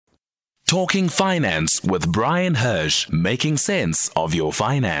Talking Finance with Bryan Hirsch, making sense of your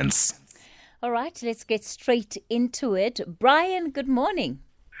finance. All right, let's get straight into it. Bryan, good morning.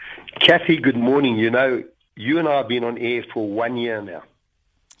 Kathy, good morning. You know, you and I have been on air for 1 year now.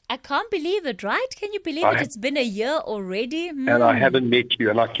 I can't believe it, right? Can you believe it? It's been a year already. And I haven't met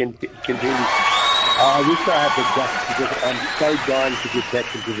you, and I can tell you, I wish I had the guts because I'm so dying to get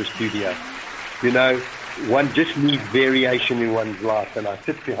back into the studio. You know, one just needs variation in one's life, and I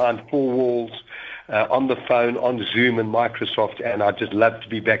sit behind four walls on the phone, on Zoom and Microsoft, and I just love to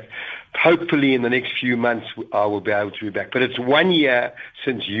be back. Hopefully in the next few months I will be able to be back. But it's 1 year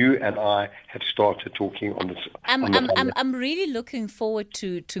since you and I have started talking on this. I'm really looking forward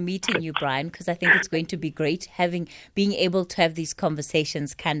to meeting you, Bryan, because I think it's going to be great being able to have these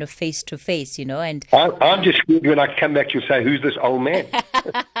conversations kind of face to face, you know. And I'm just scared when I come back you'll say, "Who's this old man?"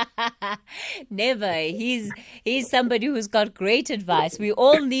 Never. He's somebody who's got great advice. We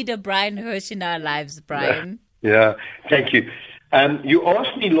all need a Bryan Hirsch in our lives, Bryan. Yeah, thank you. You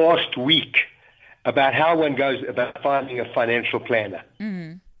asked me last week about how one goes about finding a financial planner.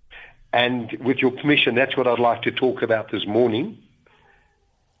 Mm-hmm. And with your permission, that's what I'd like to talk about this morning.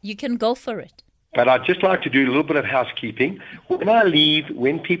 You can go for it. But I'd just like to do a little bit of housekeeping.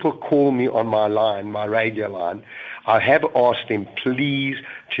 When people call me on my line, my radio line, I have asked them, please,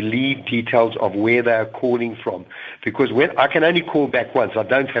 to leave details of where they are calling from. Because when I can only call back once, I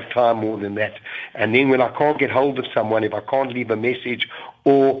don't have time more than that. And then when I can't get hold of someone, if I can't leave a message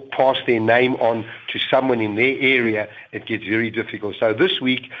or pass their name on to someone in their area, it gets very difficult. So this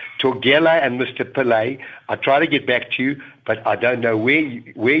week, Torgela and Mr. Pillay, I try to get back to you, but I don't know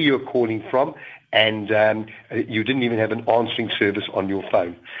where you're calling from, and you didn't even have an answering service on your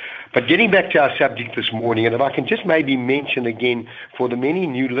phone. But getting back to our subject this morning, and if I can just maybe mention again for the many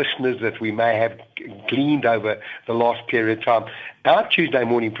new listeners that we may have gleaned over the last period of time, our Tuesday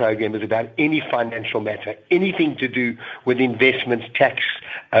morning program is about any financial matter, anything to do with investments, tax,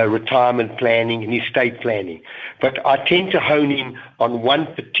 retirement planning, and estate planning. But I tend to hone in on one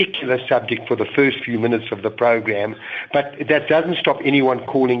particular subject for the first few minutes of the program, but that doesn't stop anyone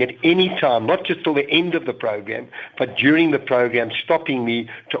calling at any time, not just till the end of the program, but during the program, stopping me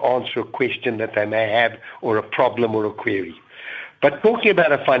to answer a question that they may have or a problem or a query. But talking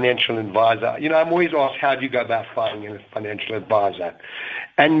about a financial advisor, you know, I'm always asked, how do you go about finding a financial advisor?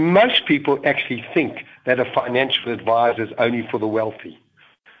 And most people actually think that a financial advisor is only for the wealthy.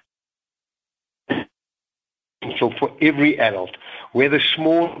 So for every adult, whether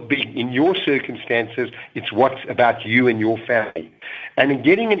small or big, in your circumstances, it's what's about you and your family. And in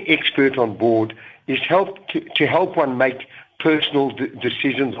getting an expert on board is to help one make personal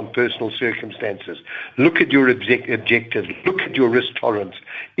decisions on personal circumstances. Look at your objectives. Look at your risk tolerance.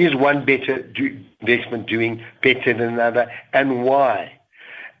 Is one investment doing better than another, and why?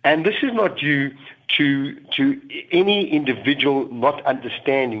 And this is not due to any individual not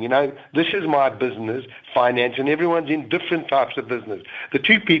understanding. You know, this is my business, finance, and everyone's in different types of business. The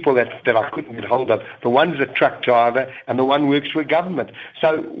two people that I couldn't get hold of, the one's a truck driver and the one works for government.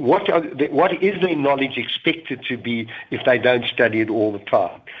 So what is their knowledge expected to be if they don't study it all the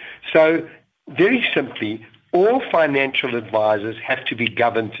time? So very simply, all financial advisors have to be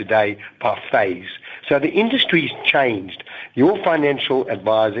governed today by phase. So the industry's changed. Your financial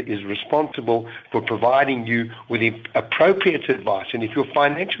advisor is responsible for providing you with the appropriate advice. And if your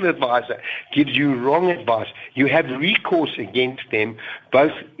financial advisor gives you wrong advice, you have recourse against them,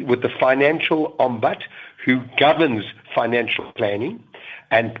 both with the financial ombudsman, who governs financial planning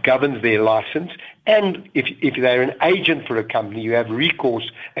and governs their license. And if they're an agent for a company, you have recourse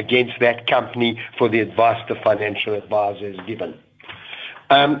against that company for the advice the financial advisor is given.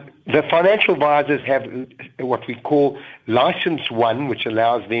 The financial advisors have what we call License 1, which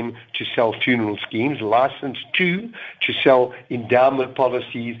allows them to sell funeral schemes, License 2 to sell endowment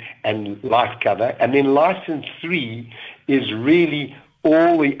policies and life cover, and then License 3 is really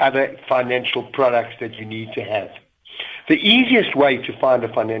all the other financial products that you need to have. The easiest way to find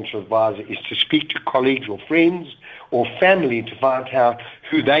a financial advisor is to speak to colleagues or friends or family to find out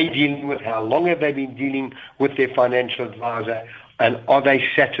who they're dealing with, how long have they been dealing with their financial advisor, and are they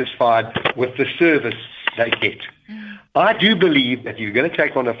satisfied with the service they get. I do believe that if you're going to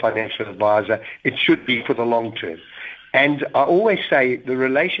take on a financial advisor, it should be for the long term. And I always say the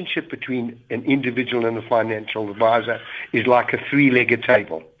relationship between an individual and a financial advisor is like a three-legged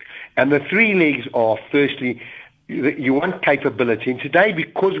table. And the three legs are, firstly, you want capability. And today,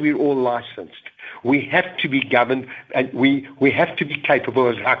 because we're all licensed, we have to be governed and we have to be capable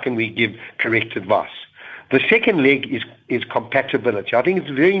as how can we give correct advice. The second leg is compatibility. I think it's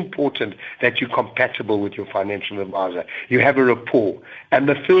very important that you're compatible with your financial advisor. You have a rapport. And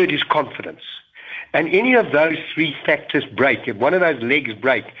the third is confidence. And any of those three factors break, if one of those legs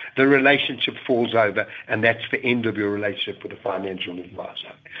break, the relationship falls over, and that's the end of your relationship with a financial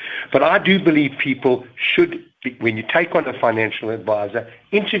advisor. But I do believe people should, when you take on a financial advisor,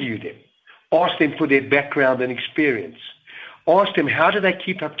 interview them. Ask them for their background and experience. Ask them, how do they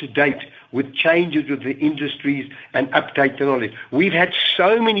keep up to date with changes with the industries and update the knowledge? We've had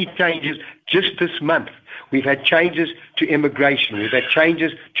so many changes just this month. We've had changes to immigration. We've had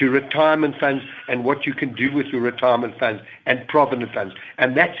changes to retirement funds and what you can do with your retirement funds and provident funds.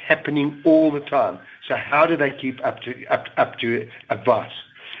 And that's happening all the time. So how do they keep up to advice?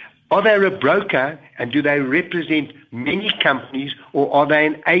 Are they a broker, and do they represent many companies, or are they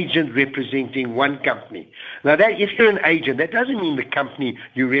an agent representing one company? Now, if you're an agent, that doesn't mean the company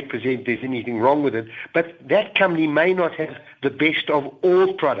you represent, there's anything wrong with it, but that company may not have the best of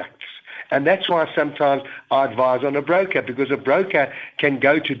all products. And that's why sometimes I advise on a broker, because a broker can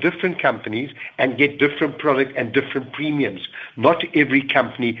go to different companies and get different products and different premiums. Not every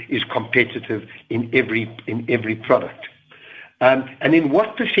company is competitive in every product. And then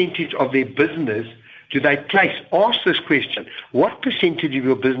what percentage of their business do they place? Ask this question. What percentage of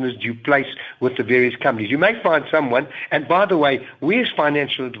your business do you place with the various companies? You may find someone, and by the way, we as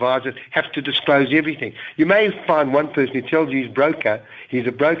financial advisors have to disclose everything. You may find one person who tells you he's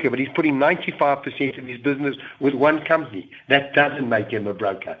a broker, but he's putting 95% of his business with one company. That doesn't make him a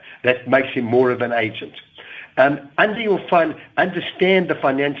broker. That makes him more of an agent. Under your fund, understand the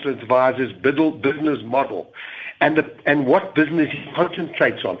financial advisor's business model. And what business he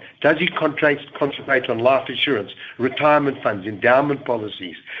concentrates on. Does he concentrate on life insurance, retirement funds, endowment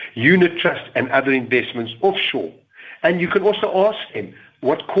policies, unit trust and other investments offshore? And you can also ask him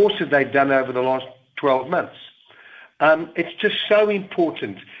what courses they've done over the last 12 months. It's just so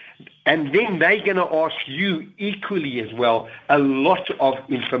important. And then they're going to ask you equally as well a lot of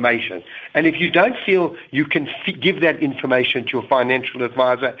information. And if you don't feel you can give that information to your financial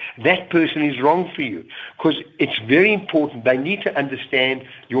advisor, that person is wrong for you, because it's very important. They need to understand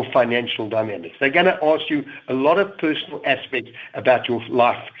your financial dynamics. They're going to ask you a lot of personal aspects about your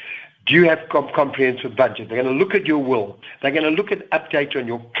life. Do you have comprehensive budget? They're going to look at your will. They're going to look at updates on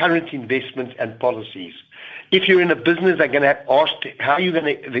your current investments and policies. If you're in a business, they're going to ask how you're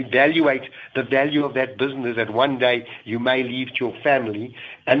going to evaluate the value of that business that one day you may leave to your family,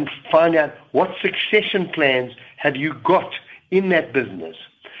 and find out what succession plans have you got in that business.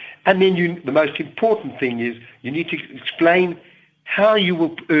 And then the most important thing is you need to explain how you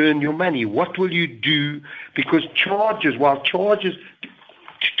will earn your money. What will you do? Because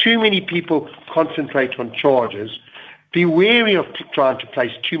too many people concentrate on charges. Be wary of trying to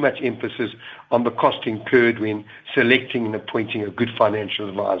place too much emphasis on the cost incurred when selecting and appointing a good financial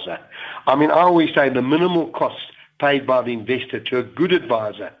advisor. I always say the minimal costs paid by the investor to a good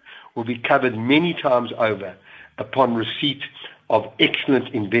advisor will be covered many times over upon receipt of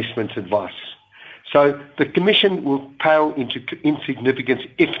excellent investment advice. So the commission will pale into insignificance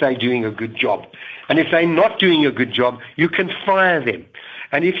if they're doing a good job. And if they're not doing a good job, you can fire them.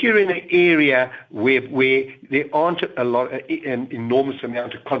 And if you're in an area where there aren't an enormous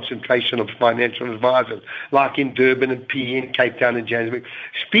amount of concentration of financial advisors, like in Durban and PE, Cape Town and Johannesburg,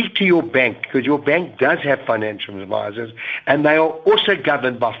 speak to your bank, because your bank does have financial advisors, and they are also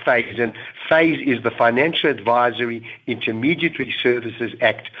governed by FAIS. And FAIS is the Financial Advisory Intermediary Services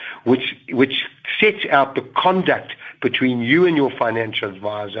Act, which sets out the conduct between you and your financial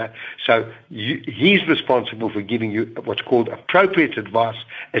advisor. So he's responsible for giving you what's called appropriate advice,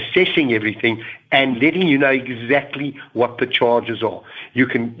 assessing everything, and letting you know exactly what the charges are. You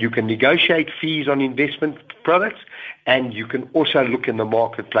can negotiate fees on investment products, and you can also look in the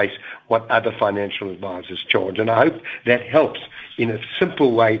marketplace what other financial advisors charge. And I hope that helps in a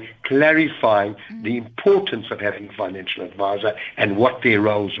simple way, clarifying the importance of having a financial advisor and what their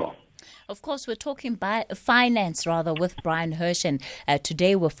roles are. Of course, we're talking finance with Bryan Hirsch, and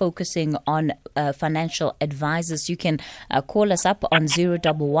today we're focusing on financial advisors. You can call us up on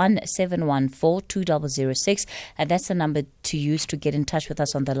 011-714-2006, and that's the number to use to get in touch with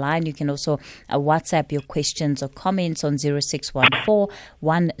us on the line. You can also WhatsApp your questions or comments on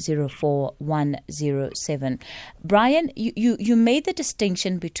 0614-104-107. Bryan, you made the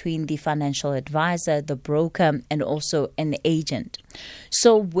distinction between the financial advisor, the broker, and also an agent.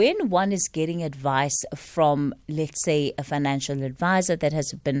 So when one is getting advice from, let's say, a financial advisor that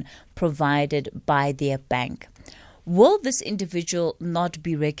has been provided by their bank, will this individual not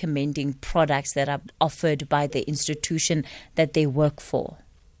be recommending products that are offered by the institution that they work for?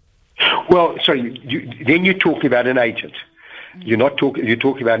 Well, sorry, then you're talking about an agent. You're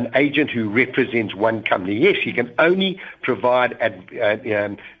talking about an agent who represents one company. Yes, he can only provide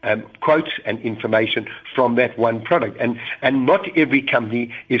quotes and information from that one product. And not every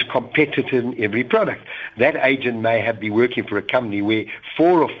company is competitive in every product. That agent may be working for a company where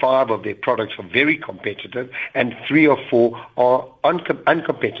 4 or 5 of their products are very competitive and 3 or 4 are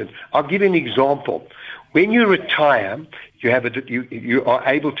uncompetitive. I'll give you an example. When you retire, you are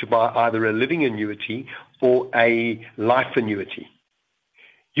able to buy either a living annuity or a life annuity.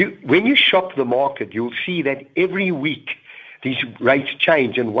 When you shop the market, you'll see that every week these rates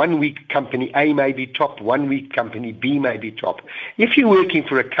change, and 1 week company A may be top, 1 week company B may be top. If you're working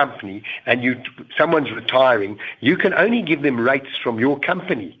for a company and someone's retiring, you can only give them rates from your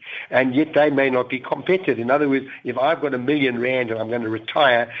company, and yet they may not be competitive. In other words, if I've got R1 million and I'm going to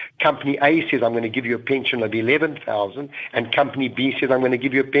retire, company A says I'm going to give you a pension of 11,000, and company B says I'm going to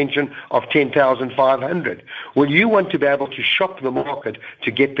give you a pension of 10,500. Well, you want to be able to shop the market to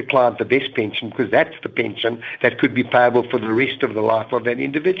get the client the best pension, because that's the pension that could be payable for the rest of the life of that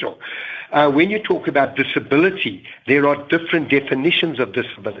individual. When you talk about disability, there are different definitions of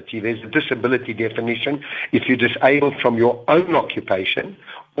disability. There's a disability definition if you're disabled from your own occupation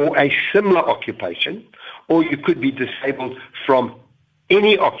or a similar occupation, or you could be disabled from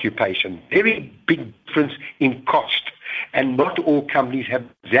any occupation. Very big difference in cost. And not all companies have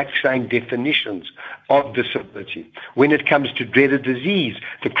exact same definitions of disability. When it comes to dreaded disease,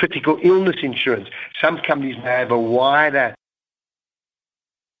 the critical illness insurance, some companies may have a wider.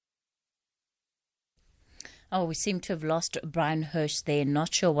 Oh, we seem to have lost Bryan Hirsch there.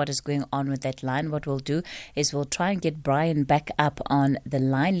 Not sure what is going on with that line. What we'll do is we'll try and get Bryan back up on the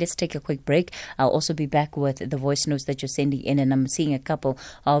line. Let's take a quick break. I'll also be back with the voice notes that you're sending in, and I'm seeing a couple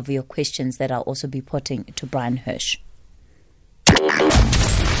of your questions that I'll also be putting to Bryan Hirsch.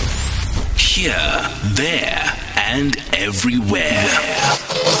 Here, there, and everywhere.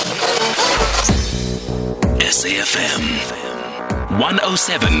 SAFM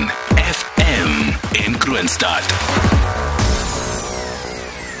 107 FM in Kroonstad.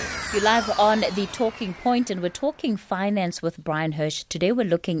 You're live on the Talking Point, and we're talking finance with Bryan Hirsch. Today we're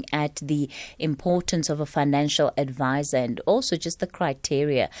looking at the importance of a financial advisor and also just the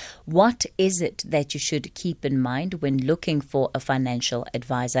criteria. What is it that you should keep in mind when looking for a financial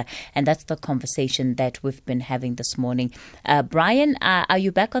advisor? And that's the conversation that we've been having this morning. Bryan, are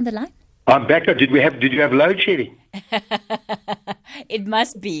you back on the line? I'm back. Did you have load shedding? It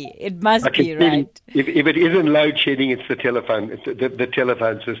must be. It must be, right? If it isn't load shedding, it's the telephone. It's the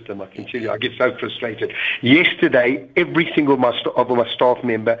telephone system. I can tell you, I get so frustrated. Yesterday, every single of my staff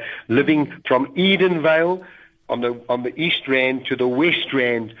member living from Edenvale on the East Rand to the West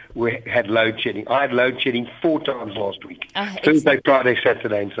Rand had load shedding. I had load shedding 4 times last week. Thursday, Friday,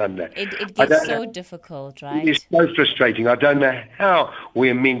 Saturday and Sunday. It gets so difficult, right? It's so frustrating. I don't know how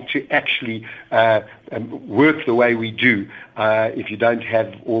we're meant to actually work the way we do if you don't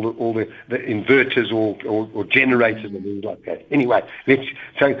have all the inverters or generators and things like that. Anyway,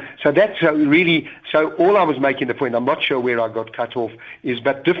 so that's really, so all I was making the point, I'm not sure where I got cut off, is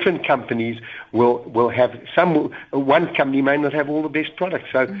but different companies will have one company may not have all the best products.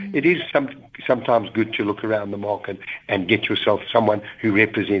 So it is sometimes good to look around the market and get yourself someone who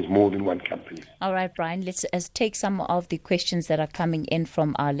represents more than one company. All right, Bryan, let's take some of the questions that are coming in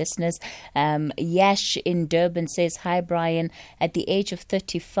from our listeners. Yash in Durban says, hi, Bryan. At the age of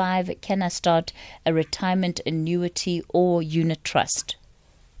 35, can I start a retirement annuity or unit trust?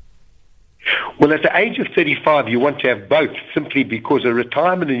 Well, at the age of 35, you want to have both, simply because a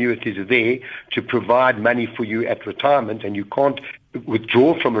retirement annuity is there to provide money for you at retirement, and you can't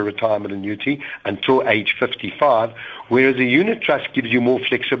withdraw from a retirement annuity until age 55, whereas a unit trust gives you more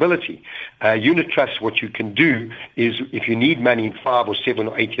flexibility. Unit trust, what you can do is, if you need money in 5 or 7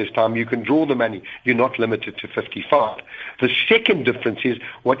 or 8 years' time, you can draw the money. You're not limited to 55. The second difference is,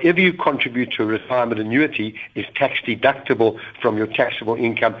 whatever you contribute to a retirement annuity is tax deductible from your taxable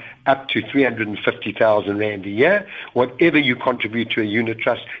income up to 350,000 Rand a year. Whatever you contribute to a unit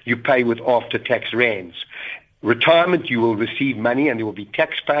trust, you pay with after-tax rands. Retirement, you will receive money and there will be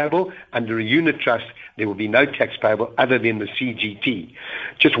tax payable. Under a unit trust, there will be no tax payable other than the CGT.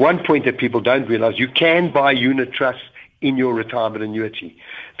 Just one point that people don't realize, you can buy unit trusts in your retirement annuity.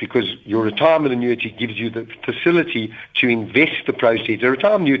 because your retirement annuity gives you the facility to invest the proceeds. A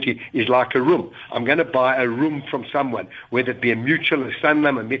retirement annuity is like a room. I'm going to buy a room from someone, whether it be a mutual, a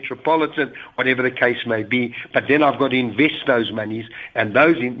Sanlam, a Metropolitan, whatever the case may be, but then I've got to invest those monies, and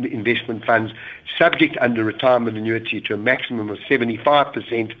those investment funds, subject under retirement annuity to a maximum of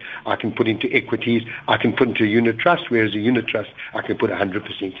 75%, I can put into equities, I can put into a unit trust, whereas a unit trust, I can put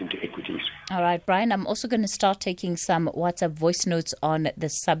 100% into equities. All right, Bryan, I'm also going to start taking some WhatsApp voice notes on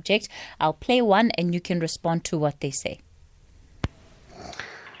this subject. I'll play one and you can respond to what they say.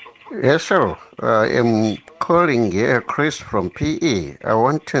 Yes, sir. I am calling here, Chris from PE. I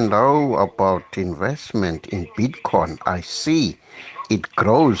want to know about investment in Bitcoin. I see it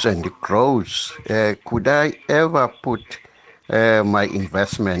grows and it grows. Could I ever put my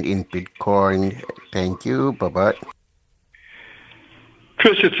investment in Bitcoin? Thank you. Bye-bye.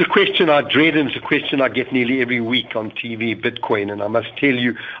 Chris, it's a question I dread, and it's a question I get nearly every week on TV, Bitcoin. And I must tell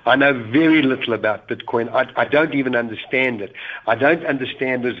you, I know very little about Bitcoin. I don't even understand it. I don't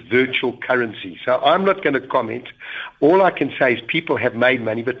understand this virtual currency. So I'm not going to comment. All I can say is people have made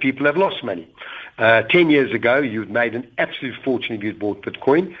money, but people have lost money. 10 years ago, you'd made an absolute fortune if you'd bought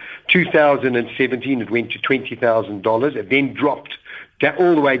Bitcoin. 2017, it went to $20,000. It then dropped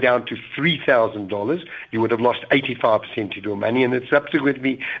all the way down to $3,000. You would have lost 85% of your money, and it's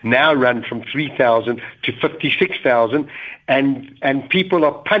subsequently now run from $3,000 to $56,000, and people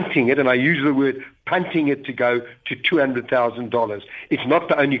are punting it, and I use the word punting it to go to $200,000. It's not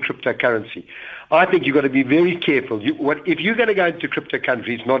the only cryptocurrency. I think you've got to be very careful. If you're going to go into cryptocurrency,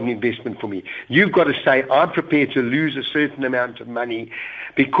 it's not an investment for me. You've got to say, I'm prepared to lose a certain amount of money,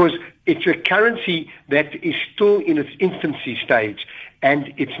 because it's a currency that is still in its infancy stage.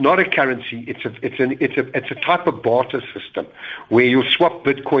 And it's not a currency. It's a type of barter system where you'll swap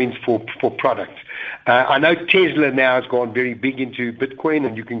bitcoins for products. I know Tesla now has gone very big into Bitcoin,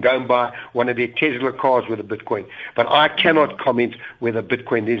 and you can go and buy one of their Tesla cars with a Bitcoin. But I cannot comment whether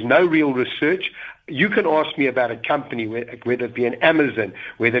Bitcoin. There's no real research. You can ask me about a company, whether it be an Amazon,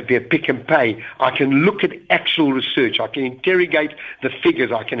 whether it be a Pick and Pay. I can look at actual research. I can interrogate the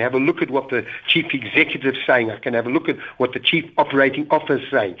figures. I can have a look at what the chief executive is saying. I can have a look at what the chief operating officer is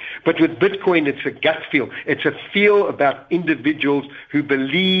saying. But with Bitcoin, it's a gut feel. It's a feel about individuals who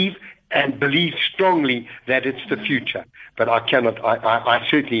believe strongly that it's the future. But I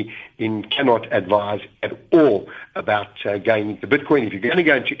certainly cannot advise at all about going into Bitcoin. If you're going to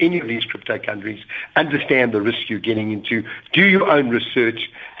go into any of these cryptocurrencies, understand the risk you're getting into. Do your own research,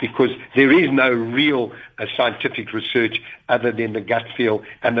 because there is no real scientific research other than the gut feel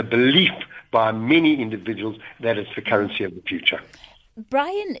and the belief by many individuals that it's the currency of the future.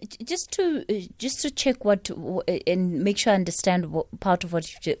 Bryan, just to check and make sure I understand part of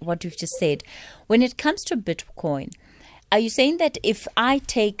what you've just said. When it comes to Bitcoin, are you saying that if I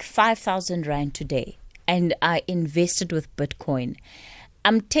take 5,000 Rand today and I invested with Bitcoin,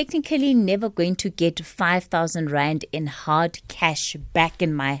 I'm technically never going to get 5,000 Rand in hard cash back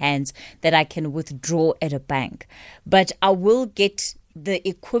in my hands that I can withdraw at a bank, but I will get the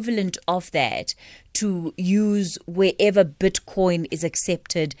equivalent of that to use wherever Bitcoin is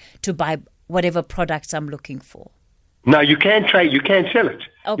accepted to buy whatever products I'm looking for? No, you can trade. You can sell it.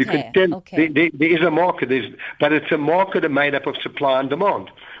 Okay. You can sell. Okay. There is a market. But it's a market made up of supply and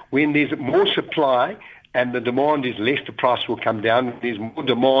demand. When there's more supply and the demand is less, the price will come down. When there's more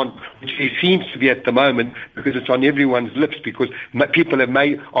demand, which there seems to be at the moment, because it's on everyone's lips, because people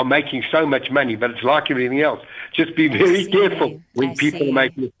are making so much money. But it's like everything else. Just be very careful when people are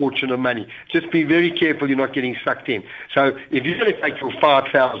making a fortune of money. Just be very careful you're not getting sucked in. So if you're going to take your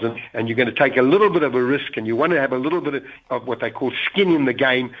 5,000 and you're going to take a little bit of a risk and you want to have a little bit of what they call skin in the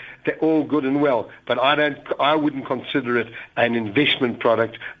game, they're all good and well. But I wouldn't consider it an investment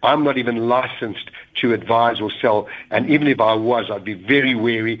product. I'm not even licensed to advise or sell. And even if I was, I'd be very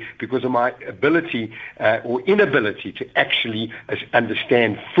wary because of my ability or inability to actually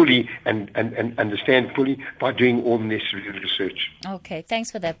understand fully and understand fully by doing all the necessary research. Okay,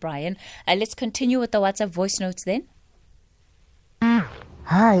 thanks for that, Bryan. Let's continue with the WhatsApp voice notes then.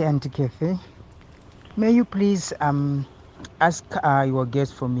 Hi, Auntie Kathy. May you please ask your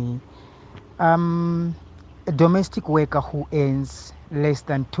guest for me, a domestic worker who earns less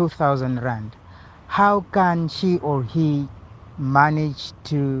than 2,000 Rand, how can she or he manage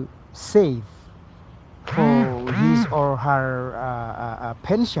to save for his or her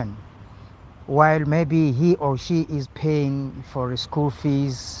pension, while maybe he or she is paying for school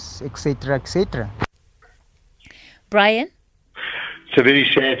fees, etc., etc.? Bryan? It's a very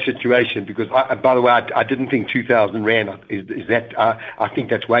sad situation because, by the way, I didn't think 2,000 Rand is that. I think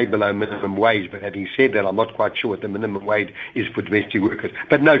that's way below minimum wage. But having said that, I'm not quite sure what the minimum wage is for domestic workers.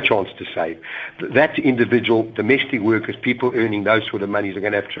 But no chance to save. That's individual domestic workers, people earning those sort of monies, are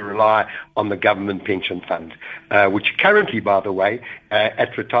going to have to rely on the government pension fund, which currently, by the way,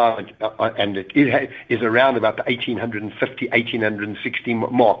 at retirement, and it is around about the 1,850, 1,860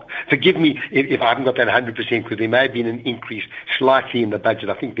 mark. Forgive me if I haven't got that 100% because there may have been an increase slightly in the budget.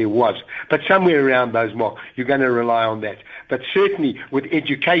 I think there was. But somewhere around those marks, you're going to rely on that. But certainly with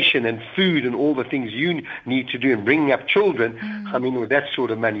education and food and all the things you need to do and bringing up children, I mean, with that sort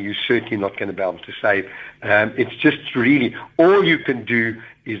of money, you're certainly not going to be able to save. It's just really, all you can do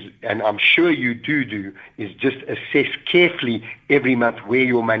is, and I'm sure you do, is just assess carefully every month where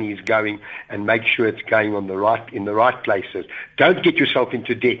your money is going and make sure it's going in the right places. Don't get yourself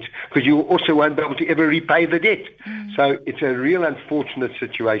into debt because you also won't be able to ever repay the debt. So it's a real unfortunate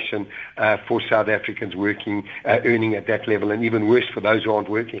situation for South Africans earning at that level, and even worse for those who aren't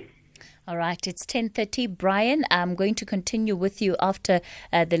working. All right, it's 10:30. Brian, I'm going to continue with you after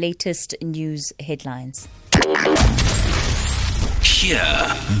the latest news headlines. Here,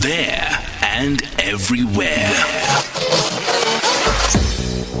 there, and everywhere.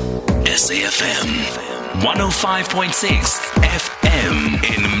 SAFM 105.6 FM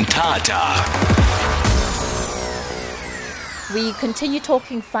in Mthatha. We continue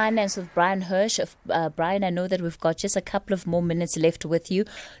talking finance with Bryan Hirsch. Brian, I know that we've got just a couple of more minutes left with you.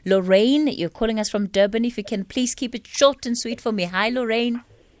 Lorraine, you're calling us from Durban. If you can please keep it short and sweet for me. Hi, Lorraine.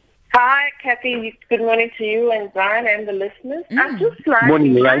 Hi, Kathy. Good morning to you and Brian and the listeners. I'm just like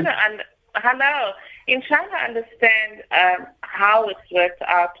Morning, trying to understand how it's worked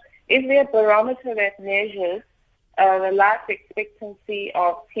out. Is there a barometer that measures the life expectancy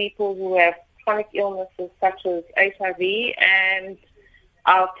of people who have chronic illnesses such as HIV and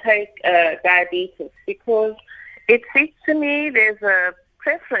I'll take diabetes? Because it seems to me there's a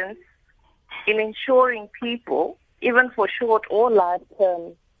preference in insuring people, even for short or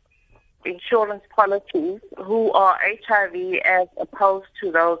life-term insurance policies, who are HIV as opposed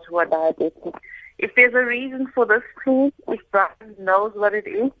to those who are diabetic. If there's a reason for this, please, if Brian knows what it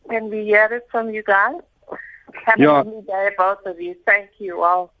is, can we hear it from you guys? Have a lovely day, both of you. Thank you.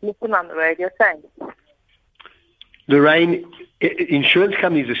 I'll listen on the radio. Thanks. Lorraine, insurance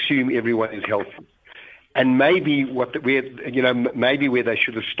companies assume everyone is healthy. And maybe where they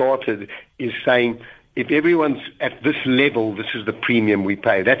should have started is saying, if everyone's at this level, this is the premium we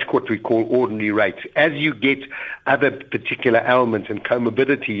pay. That's what we call ordinary rates. As you get other particular ailments and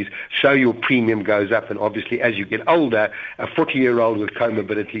comorbidities, so your premium goes up. And obviously, as you get older, a 40-year-old with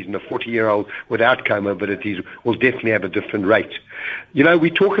comorbidities and a 40-year-old without comorbidities will definitely have a different rate. You know, we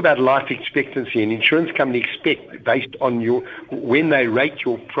talk about life expectancy, and insurance companies expect, based on when they rate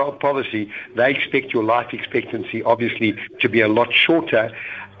your policy, they expect your life expectancy, obviously, to be a lot shorter.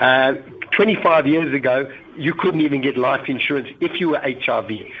 25 years ago, you couldn't even get life insurance if you were HIV.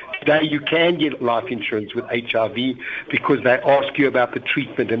 Today, you can get life insurance with HIV because they ask you about the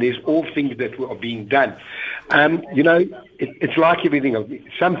treatment, and there's all things that are being done. It's like everything else.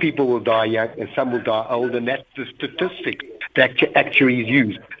 Some people will die young and some will die old, and that's the statistic that actuaries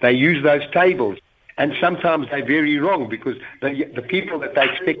use. They use those tables. And sometimes they're very wrong because the people that they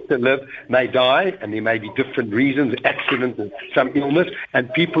expect to live may die, and there may be different reasons, accidents and some illness,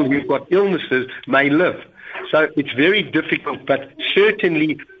 and people who've got illnesses may live. So it's very difficult, but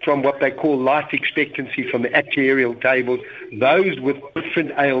certainly from what they call life expectancy from the actuarial tables, those with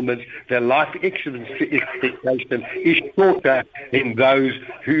different ailments, their life expectation is shorter than those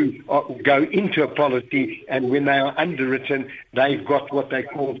who go into a policy, and when they are underwritten, they've got what they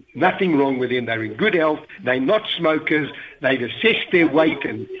call nothing wrong with them. They're in good health, they're not smokers, they've assessed their weight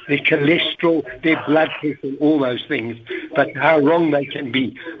and their cholesterol, their blood pressure, and all those things, but how wrong they can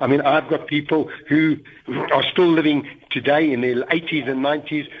be. I mean, I've got people who are still living today in their 80s and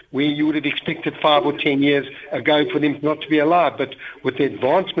 90s where you would have expected 5 or 10 years ago for them not to be alive. But with the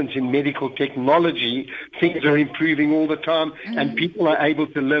advancements in medical technology, things are improving all the time, and people are able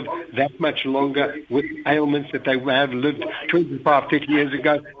to live that much longer with ailments that they would have lived 25, 30 years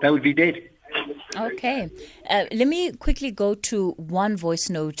ago. They would be dead. Okay. Let me quickly go to one voice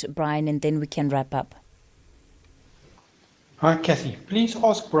note, Brian, and then we can wrap up. Hi, Kathy. Please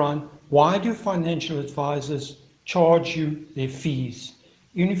ask Brian, why do financial advisors charge you their fees?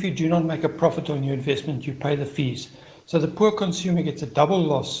 Even if you do not make a profit on your investment, you pay the fees. So the poor consumer gets a double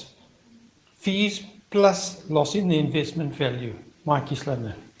loss. Fees plus loss in the investment value. Mikey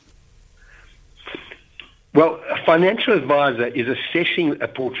Sladner. Well, a financial advisor is assessing a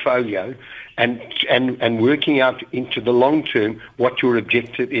portfolio and working out into the long term what your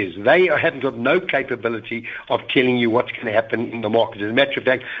objective is. They haven't got no capability of telling you what's going to happen in the market. As a matter of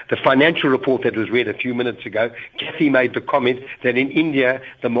fact, the financial report that was read a few minutes ago, Kathy made the comment that in India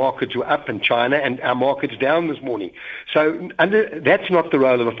the markets were up and China and our markets down this morning. So that's not the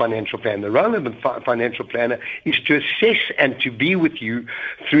role of a financial planner. The role of a financial planner is to assess and to be with you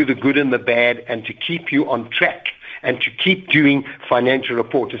through the good and the bad and to keep you on track and to keep doing financial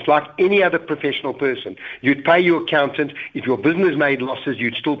reports. It's like any other professional person. You'd pay your accountant. If your business made losses,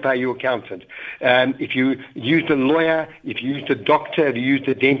 you'd still pay your accountant. If you used a lawyer, if you used a doctor, if you used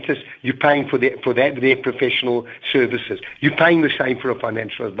a dentist, you're paying for their professional services. You're paying the same for a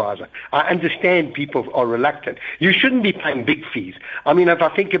financial advisor. I understand people are reluctant. You shouldn't be paying big fees. I mean, if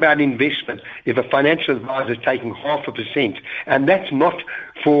I think about investment, if a financial advisor is taking 0.5%, and that's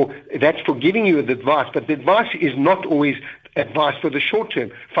for giving you the advice, but the advice is not always advice for the short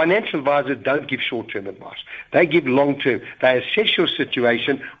term. Financial advisors don't give short-term advice. They give long-term. They assess your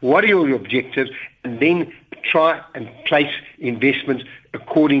situation, what are your objectives, and then try and place investments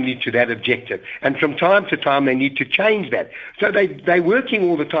accordingly to that objective. And from time to time, they need to change that. So they're working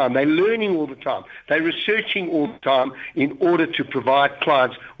all the time. They're learning all the time. They're researching all the time in order to provide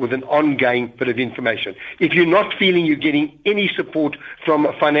clients with an ongoing bit of information. If you're not feeling you're getting any support from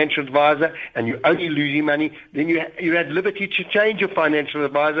a financial advisor and you're only losing money, then you're at liberty to change your financial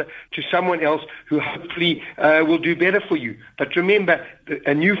advisor to someone else who hopefully will do better for you. But remember,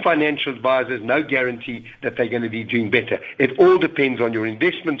 a new financial advisor is no guarantee that they're going to be doing better. It all depends on your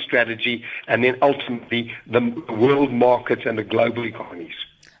investment strategy and then ultimately the world markets and the global economies.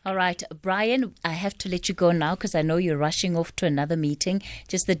 All right, Bryan, I have to let you go now because I know you're rushing off to another meeting.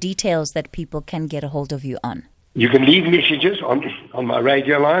 Just the details that people can get a hold of you on. You can leave messages on my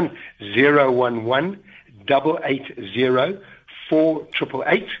radio line, 011 880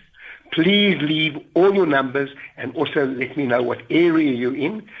 4888. Please leave all your numbers and also let me know what area you're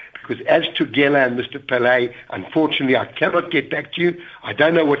in, because as to Gela and Mr. Pillay, unfortunately, I cannot get back to you. I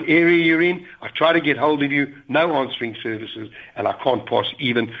don't know what area you're in. I try to get hold of you, no answering services, and I can't pass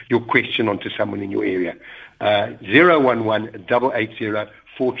even your question on to someone in your area. 011 880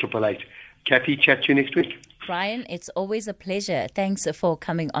 4888. Kathy, chat to you next week. Bryan, it's always a pleasure. Thanks for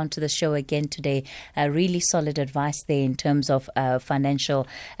coming onto the show again today. Really solid advice there in terms of financial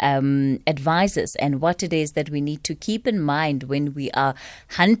advisors and what it is that we need to keep in mind when we are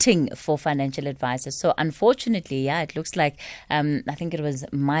hunting for financial advisors. So unfortunately, it looks like, I think it was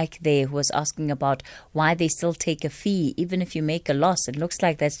Mike there who was asking about why they still take a fee, even if you make a loss. It looks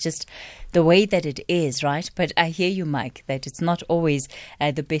like that's just the way that it is, right? But I hear you, Mike, that it's not always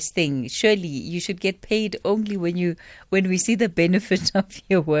the best thing. Surely you should get paid only when we see the benefit of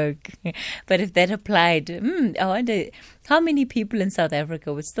your work. But if that applied, I wonder how many people in South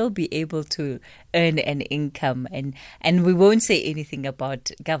Africa would still be able to earn an income, and we won't say anything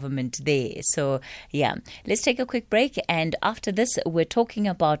about government there. So let's take a quick break, and after this we're talking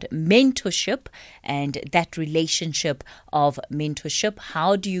about mentorship and that relationship of mentorship.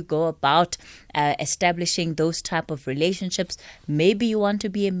 How do you go about establishing those type of relationships? Maybe you want to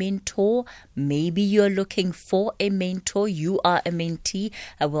be a mentor, maybe you're looking for a mentor, you are a mentee.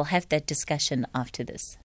 We'll have that discussion after this.